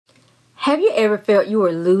Have you ever felt you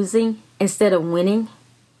were losing instead of winning?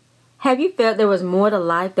 Have you felt there was more to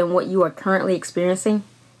life than what you are currently experiencing?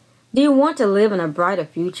 Do you want to live in a brighter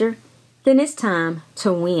future? Then it's time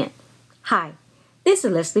to win. Hi, this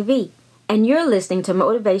is Leslie V, and you're listening to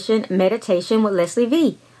Motivation Meditation with Leslie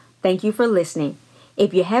V. Thank you for listening.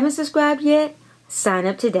 If you haven't subscribed yet, sign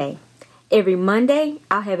up today. Every Monday,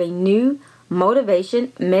 I'll have a new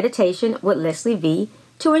Motivation Meditation with Leslie V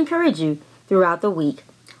to encourage you throughout the week.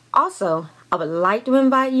 Also, I would like to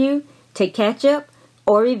invite you to catch up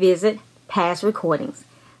or revisit past recordings.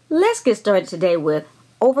 Let's get started today with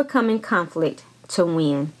overcoming conflict to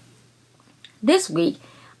win. This week,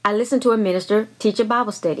 I listened to a minister teach a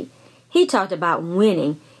Bible study. He talked about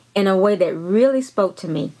winning in a way that really spoke to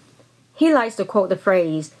me. He likes to quote the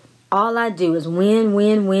phrase, "All I do is win,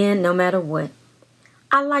 win, win, no matter what."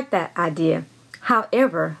 I like that idea.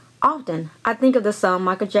 However, often I think of the song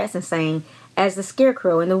Michael Jackson sang as the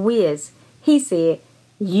Scarecrow in The Wiz. He said,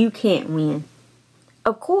 "You can't win."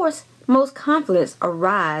 Of course, most conflicts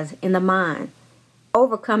arise in the mind.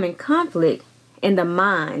 Overcoming conflict in the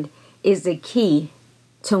mind is the key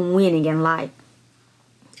to winning in life.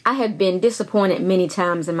 I have been disappointed many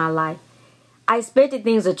times in my life. I expected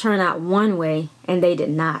things to turn out one way, and they did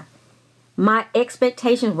not. My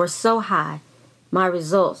expectations were so high, my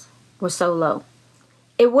results were so low.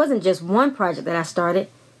 It wasn't just one project that I started,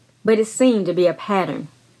 but it seemed to be a pattern.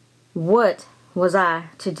 What was I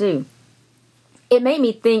to do? It made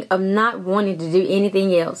me think of not wanting to do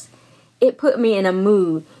anything else. It put me in a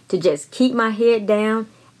mood to just keep my head down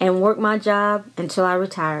and work my job until I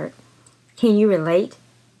retired. Can you relate?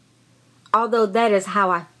 Although that is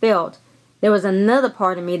how I felt, there was another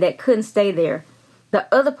part of me that couldn't stay there. The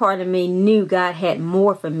other part of me knew God had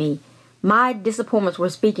more for me. My disappointments were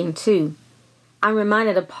speaking too. I'm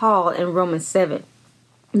reminded of Paul in Romans 7.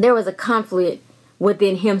 There was a conflict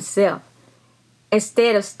within himself.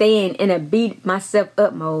 Instead of staying in a beat myself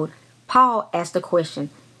up mode, Paul asked a question.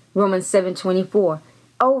 Romans 7:24.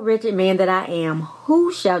 "O wretched man that I am,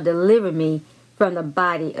 who shall deliver me from the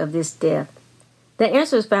body of this death?" The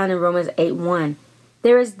answer is found in Romans 8:1.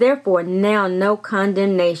 "There is therefore now no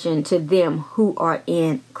condemnation to them who are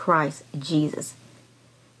in Christ Jesus."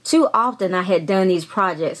 Too often I had done these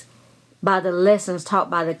projects by the lessons taught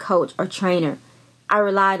by the coach or trainer. I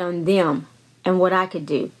relied on them and what I could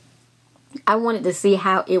do. I wanted to see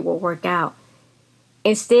how it would work out.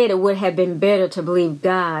 Instead, it would have been better to believe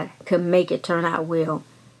God could make it turn out well.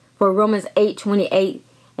 For Romans 8:28,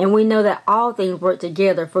 "And we know that all things work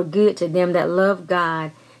together for good to them that love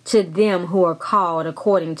God, to them who are called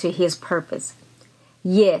according to His purpose."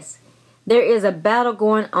 Yes, there is a battle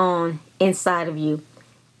going on inside of you.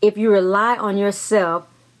 If you rely on yourself,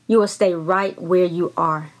 you will stay right where you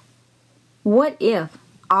are. What if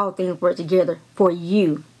all things work together for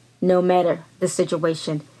you, no matter the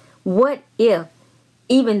situation? What if,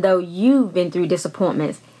 even though you've been through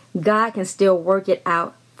disappointments, God can still work it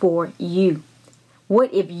out for you?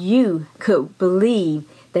 What if you could believe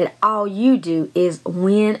that all you do is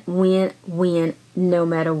win, win, win, no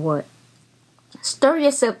matter what? Stir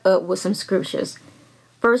yourself up with some scriptures.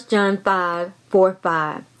 1 John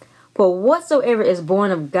 5:4-5. "For whatsoever is born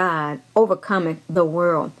of God overcometh the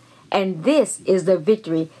world. And this is the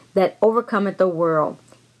victory that overcometh the world,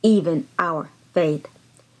 even our faith."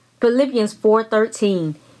 Philippians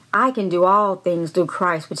 4:13. "I can do all things through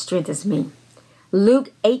Christ which strengthens me."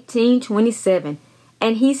 Luke 18:27.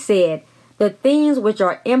 "And he said, the things which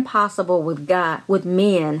are impossible with God, with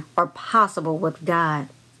men, are possible with God."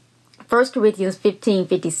 1 Corinthians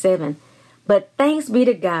 15:57. "But thanks be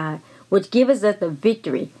to God, which giveth us the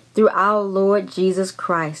victory through our Lord Jesus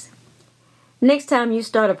Christ." Next time you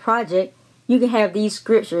start a project, you can have these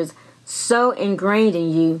scriptures so ingrained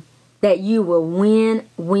in you that you will win,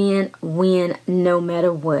 win, win, no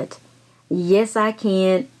matter what. Yes, I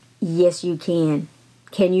can. Yes, you can.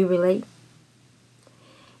 Can you relate?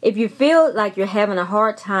 If you feel like you're having a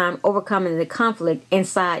hard time overcoming the conflict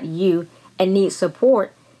inside you and need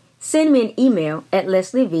support, send me an email at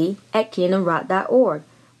lesliev@kingdomrock.org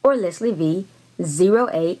or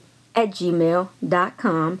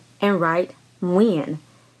lesliev08@gmail.com and write "win."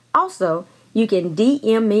 Also, you can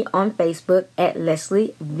DM me on Facebook at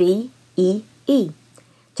Leslie VEE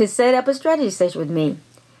to set up a strategy session with me.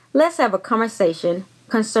 Let's have a conversation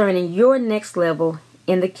concerning your next level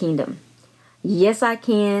in the kingdom. Yes, I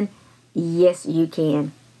can. Yes, you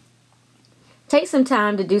can. Take some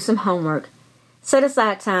time to do some homework. Set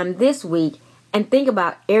aside time this week and think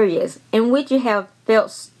about areas in which you have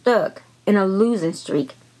felt stuck in a losing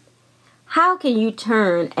streak. How can you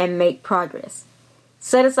turn and make progress?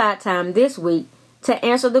 Set aside time this week to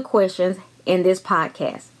answer the questions in this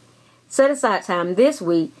podcast. Set aside time this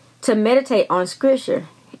week to meditate on Scripture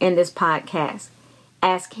in this podcast.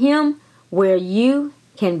 Ask Him where you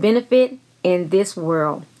can benefit in this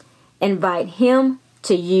world. Invite Him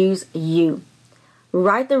to use you.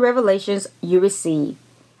 Write the revelations you receive.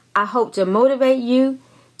 I hope to motivate you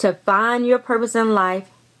to find your purpose in life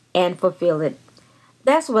and fulfill it.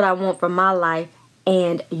 That's what I want for my life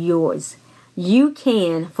and yours. You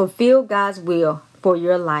can fulfill God's will for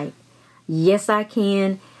your life. Yes, I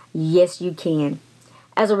can. Yes, you can.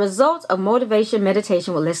 As a result of Motivation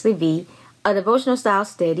Meditation with Leslie V., a devotional style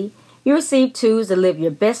study, you receive tools to live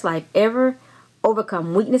your best life ever,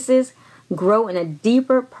 overcome weaknesses, grow in a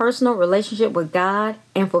deeper personal relationship with God,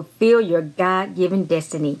 and fulfill your God-given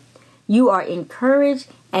destiny. You are encouraged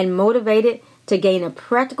and motivated to gain a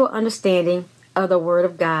practical understanding of the Word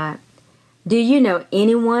of God. Do you know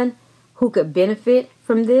anyone who could benefit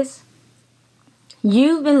from this?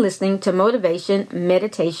 You've been listening to Motivation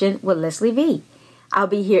Meditation with Leslie V. I'll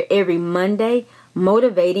be here every Monday,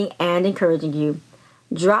 motivating and encouraging you.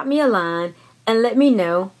 Drop me a line and let me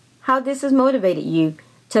know how this has motivated you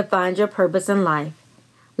to find your purpose in life.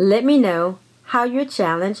 Let me know how you're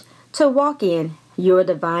challenged to walk in your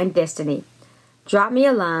divine destiny. Drop me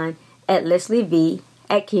a line at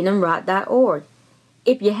lesliev@kingdomrock.org.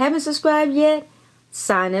 If you haven't subscribed yet,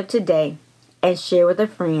 sign up today and share with a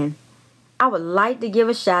friend. I would like to give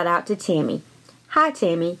a shout out to Tammy. Hi,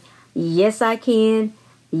 Tammy. Yes, I can.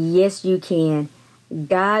 Yes, you can.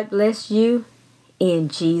 God bless you in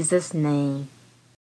Jesus' name.